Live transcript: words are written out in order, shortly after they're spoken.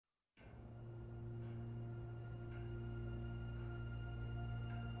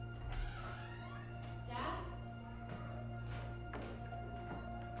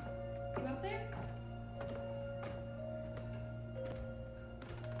up there?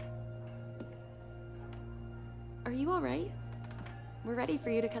 Are you all right? We're ready for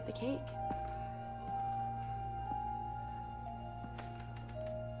you to cut the cake.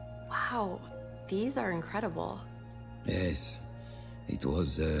 Wow, these are incredible. Yes, it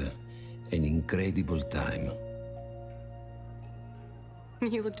was an incredible time.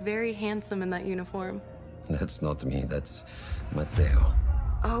 You looked very handsome in that uniform. That's not me, that's Matteo.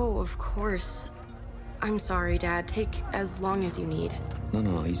 Oh, of course. I'm sorry, Dad. Take as long as you need.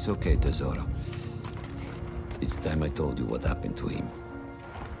 No, it's okay, Tesoro. It's time I told you what happened to him.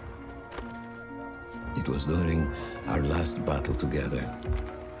 It was during our last battle together,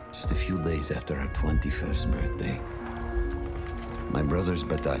 just a few days after our 21st birthday. My brother's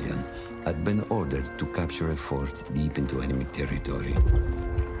battalion had been ordered to capture a fort deep into enemy territory.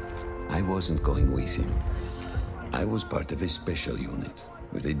 I wasn't going with him. I was part of a special unit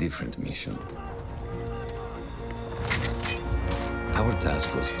with a different mission. Our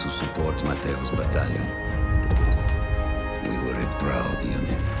task was to support Matteo's battalion. We were a proud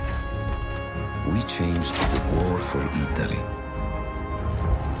unit. We changed the war for Italy.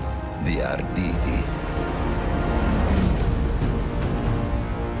 The Arditi.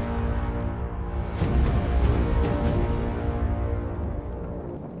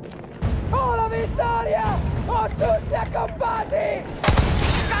 Oh, la vittoria! Oh, tutti accampati!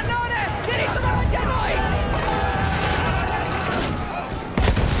 Cannone! Diritto davanti a noi!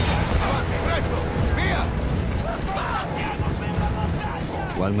 Avanti, presto! Via!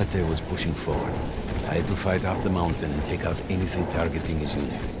 While Matteo was pushing forward, I had to fight up the mountain and take out anything targeting his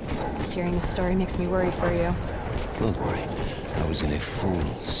unit. Just hearing the story makes me worry for you. Don't worry, I was in a full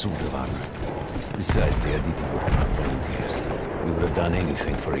suit of armor. Besides, the Arditi were proud volunteers. We would have done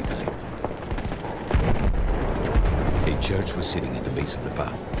anything for Italy. A church was sitting at the base of the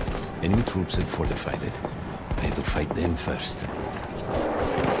path. Enemy troops had fortified it. I had to fight them first.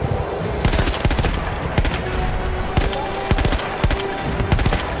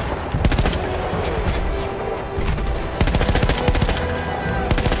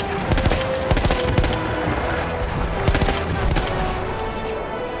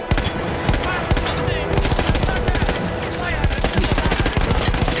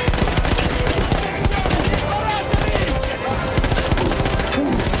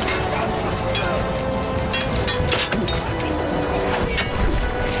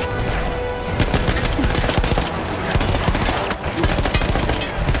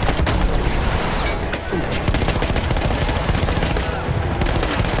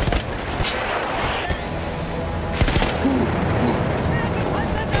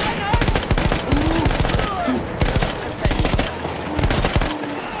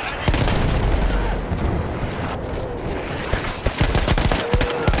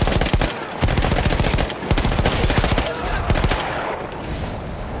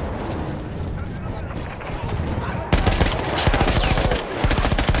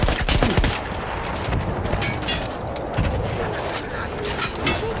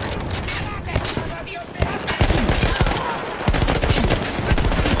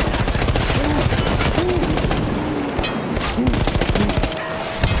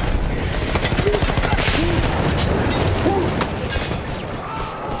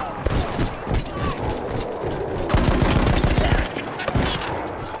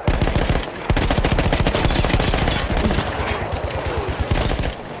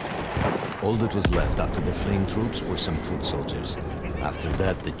 All that was left after the flame troops were some foot soldiers. After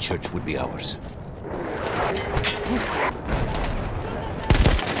that, the church would be ours.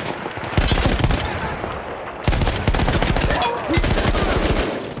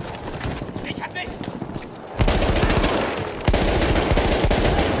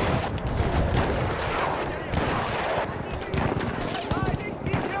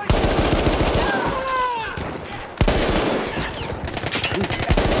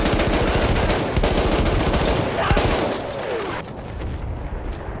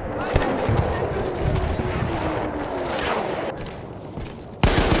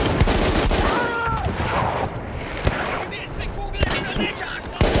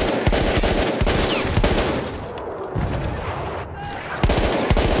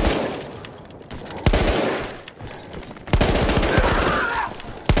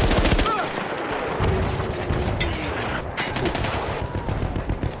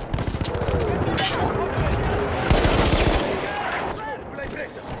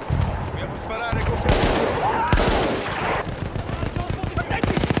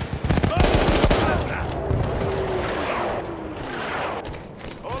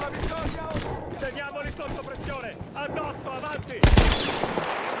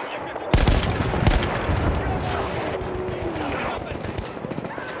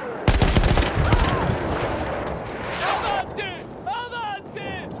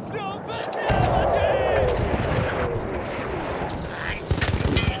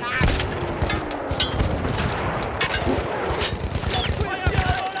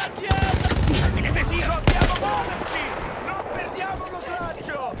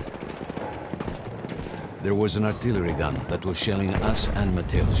 There was an artillery gun that was shelling us and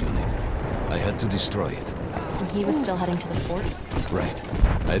Matteo's unit. I had to destroy it. And he was still heading to the fort? Right.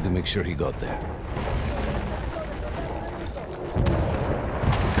 I had to make sure he got there.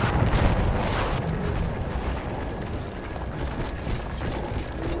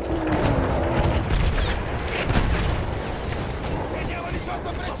 Vediamoli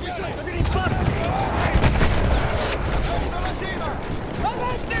sotto pressione! Sulla cima!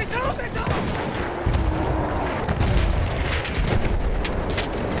 Avanti, subito!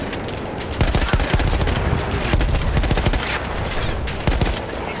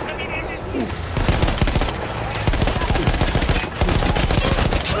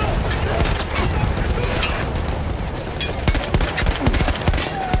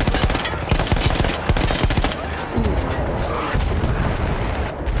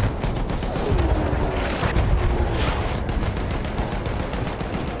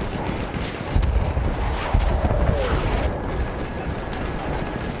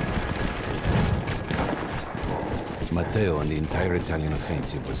 Matteo and the entire Italian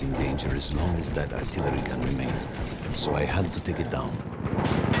offensive was in danger as long as that artillery gun remained. So I had to take it down.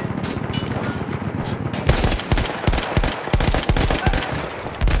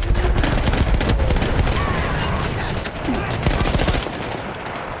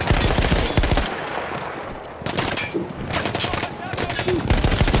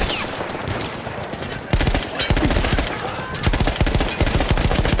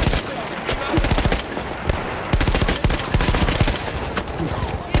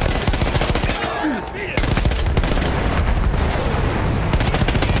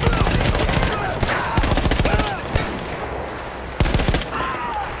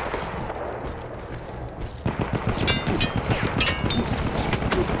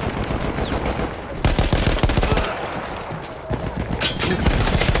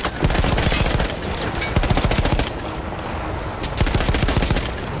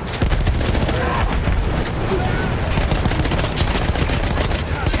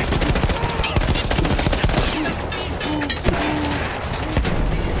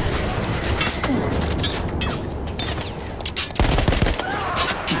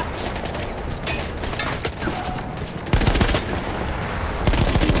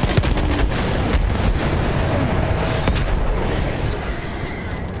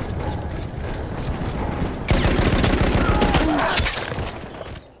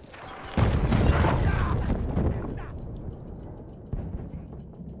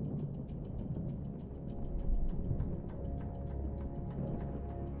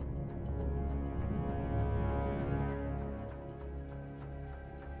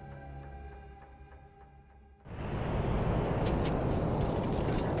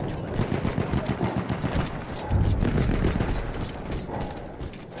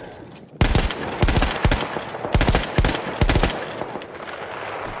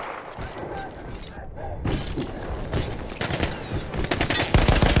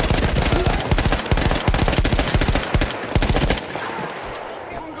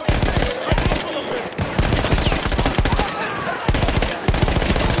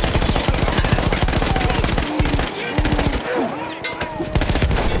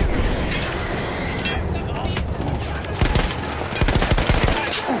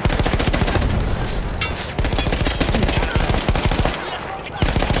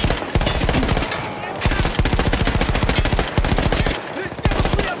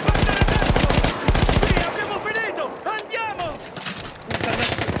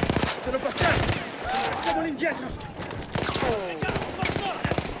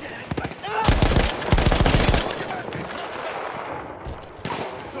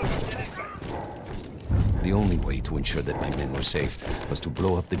 The only way to ensure that my men were safe was to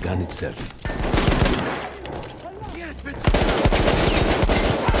blow up the gun itself.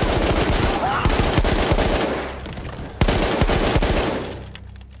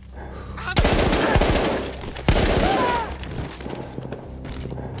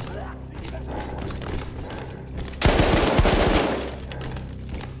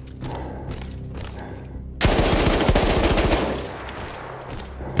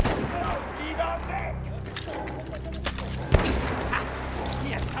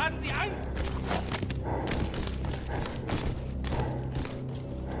 Hier, haben Sie eins!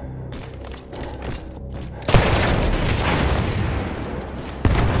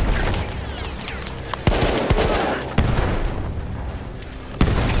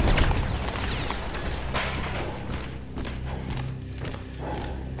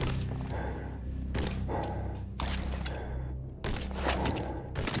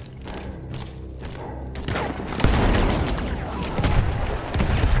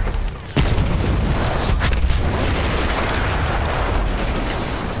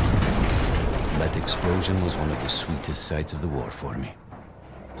 explosion was one of the sweetest sights of the war for me.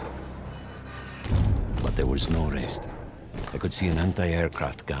 But there was no rest. I could see an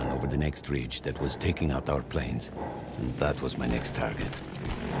anti-aircraft gun over the next ridge that was taking out our planes, and that was my next target.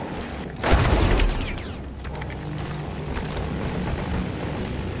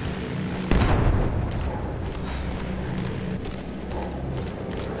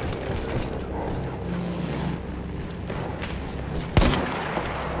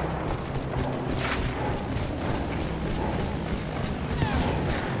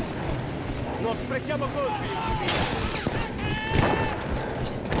 Non sprechiamo colpi!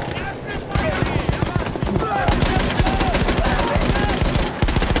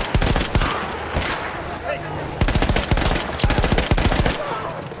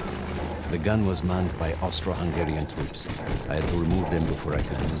 The gun was manned by Austro-Hungarian troops. I had to remove them before I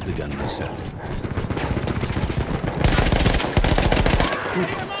could use the gun myself.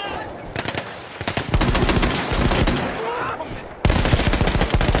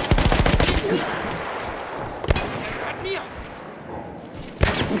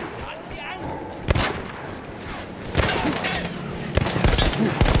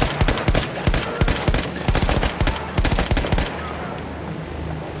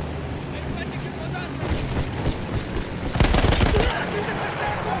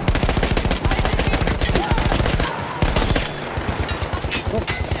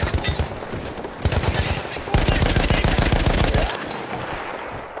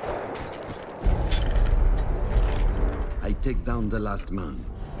 Take down the last man,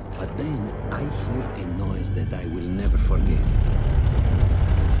 but then I hear a noise that I will never forget.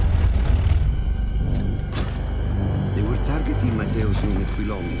 They were targeting Matteo's unit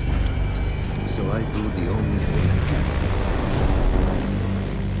below me, so I do the only thing I can.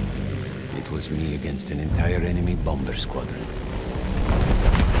 It was me against an entire enemy bomber squadron.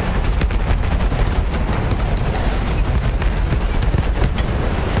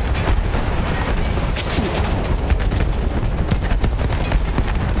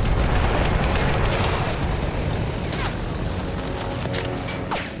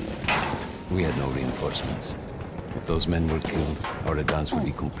 We had no reinforcements. If those men were killed, our advance would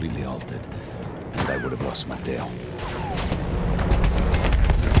be completely halted, and I would have lost Matteo.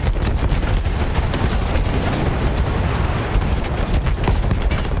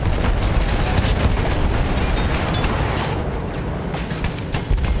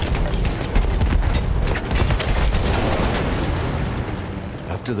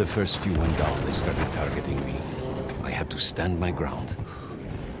 After the first few went down, they started targeting me. I had to stand my ground.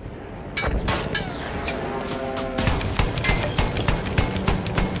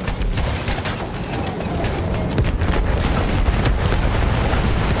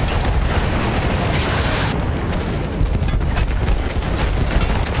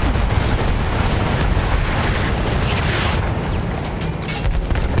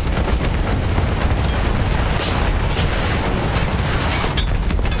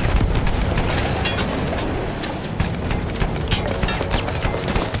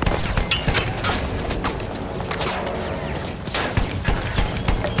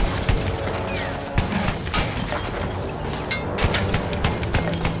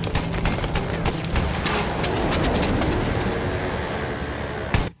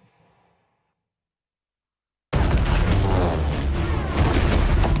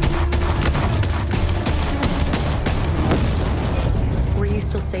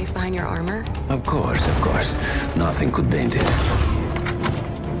 Still safe behind your armor? Of course, of course. Nothing could dent it.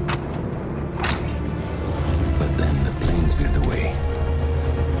 But then the planes veered away.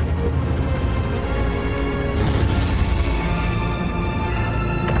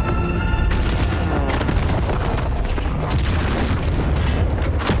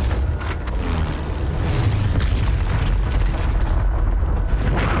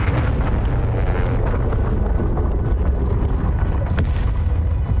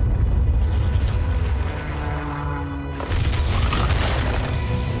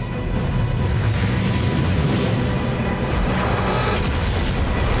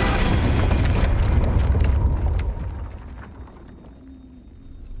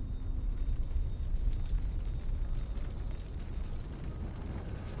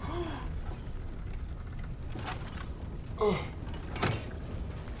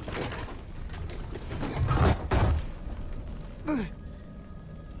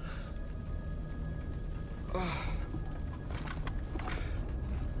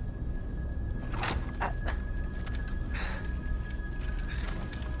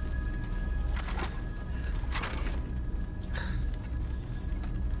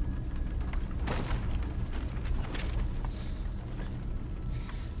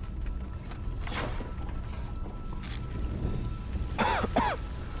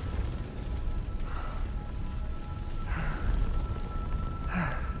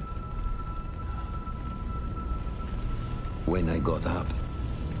 When I got up,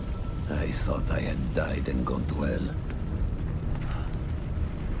 I thought I had died and gone to hell.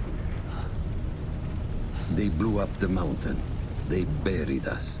 They blew up the mountain. They buried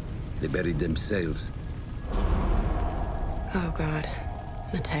us. They buried themselves. Oh, God.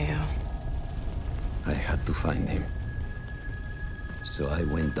 Mateo. I had to find him. So I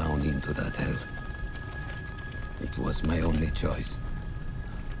went down into that hell. It was my only choice.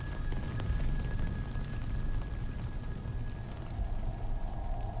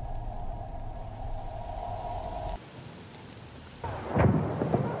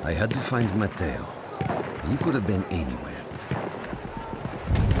 I had to find Mateo. He could have been anywhere.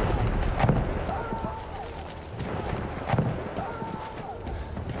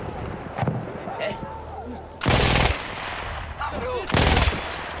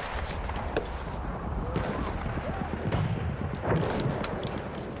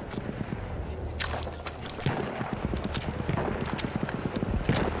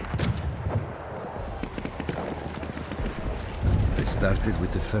 I started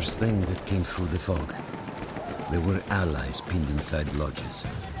with the first thing that came through the fog. There were allies pinned inside lodges.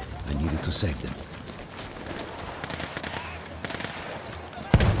 I needed to save them.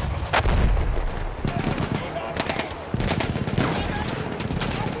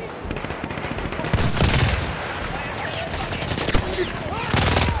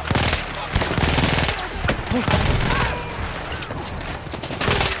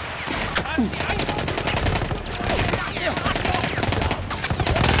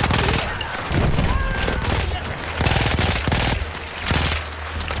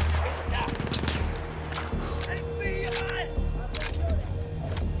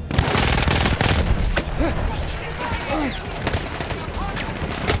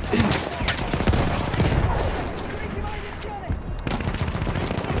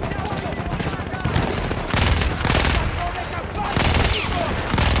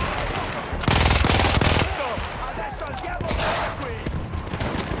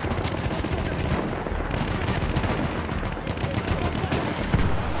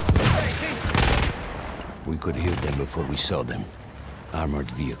 We could hear them before we saw them. Armored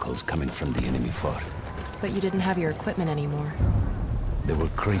vehicles coming from the enemy fort. But you didn't have your equipment anymore. There were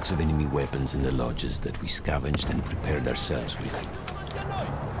crates of enemy weapons in the lodges that we scavenged and prepared ourselves with.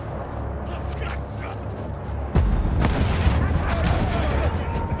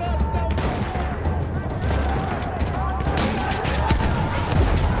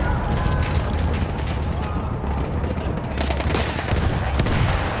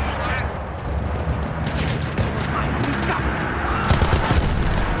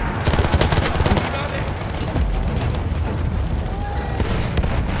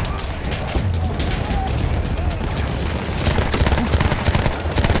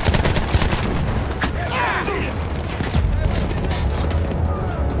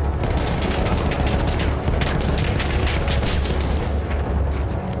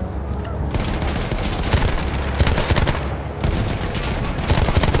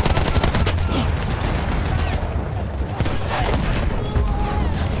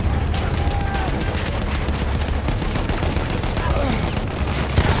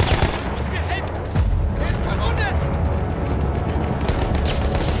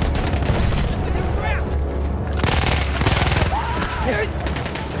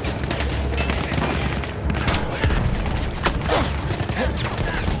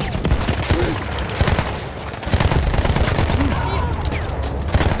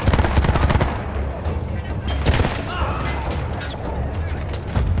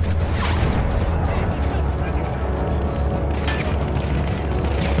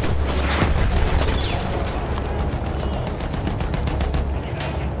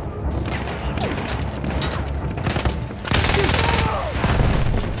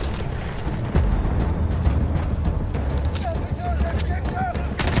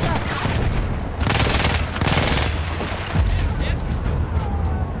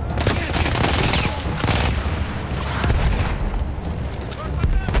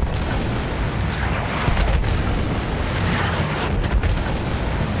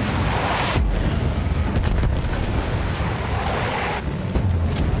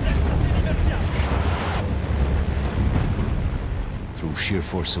 Through sheer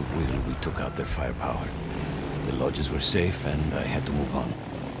force of will, we took out their firepower. The lodges were safe, and I had to move on.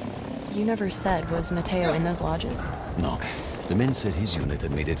 You never said, was Mateo in those lodges? No. The men said his unit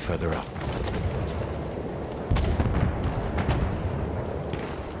had made it further up.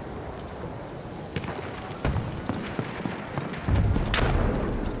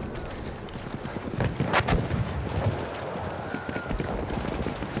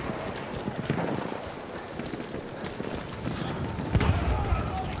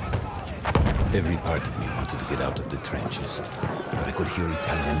 Every part of me wanted to get out of the trenches, but I could hear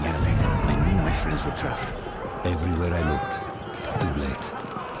Italian yelling. I knew my friends were trapped. Everywhere I looked, too late.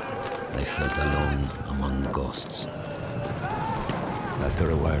 I felt alone among ghosts. After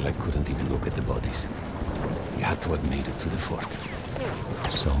a while, I couldn't even look at the bodies. We had to have made it to the fort.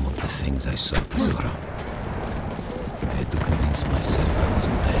 Some of the things I saw, Tesoro. I had to convince myself I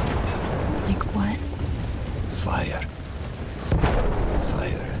wasn't dead. Like what? Fire.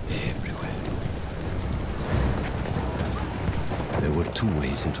 Fire everywhere. There were two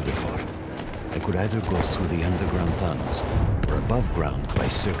ways into the fort. I could either go through the underground tunnels, or above ground by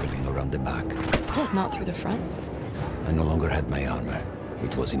circling around the back. Not through the front? I no longer had my armor.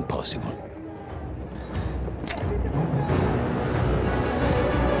 It was impossible.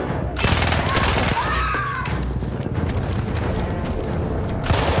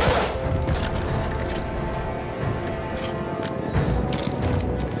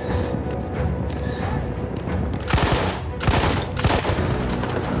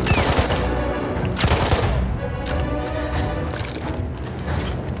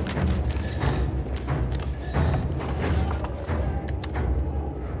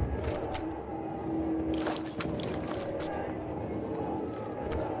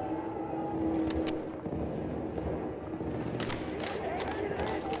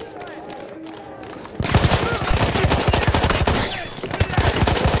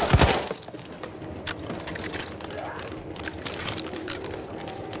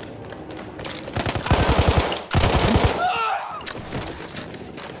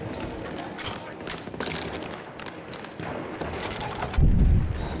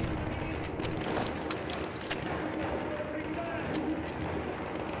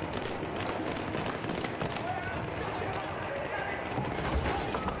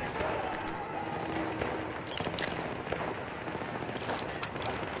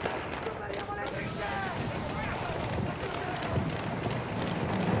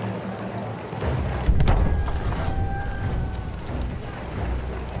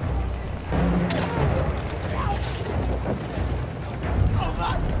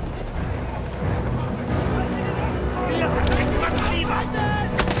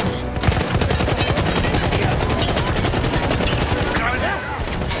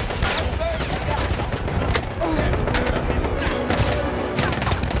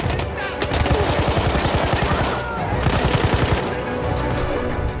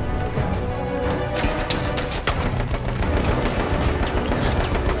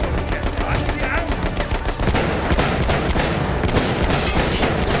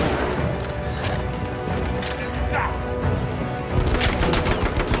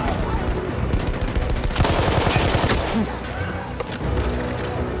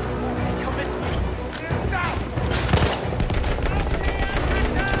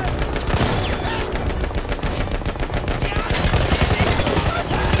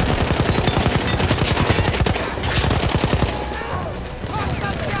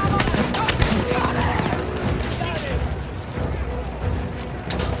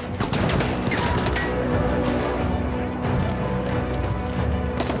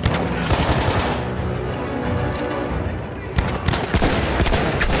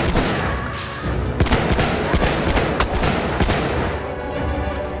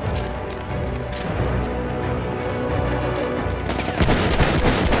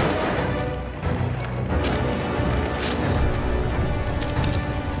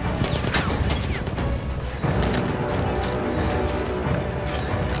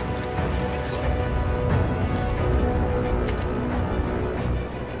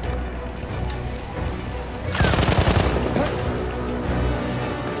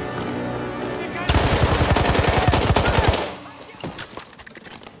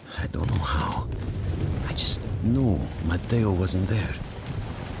 Matteo wasn't there.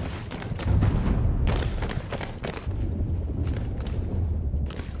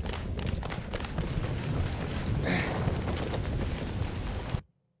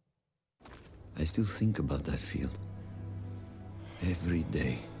 I still think about that field. Every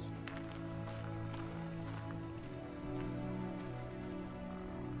day.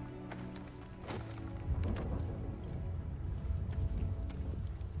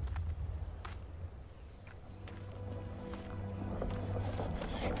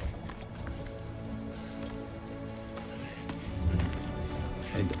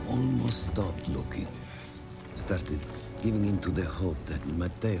 I'd almost stopped looking. Started giving in to the hope that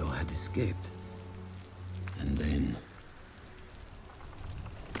Matteo had escaped. And then...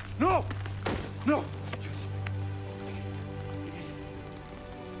 No! No!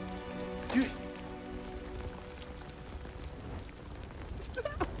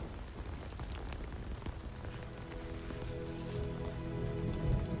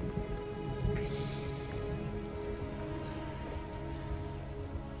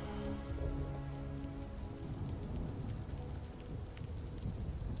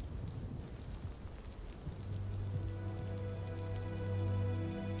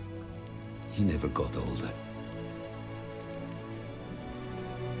 He never got older.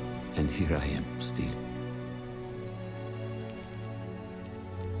 And here I am, still.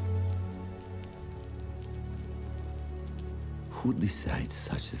 Who decides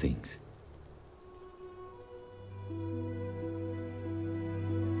such things?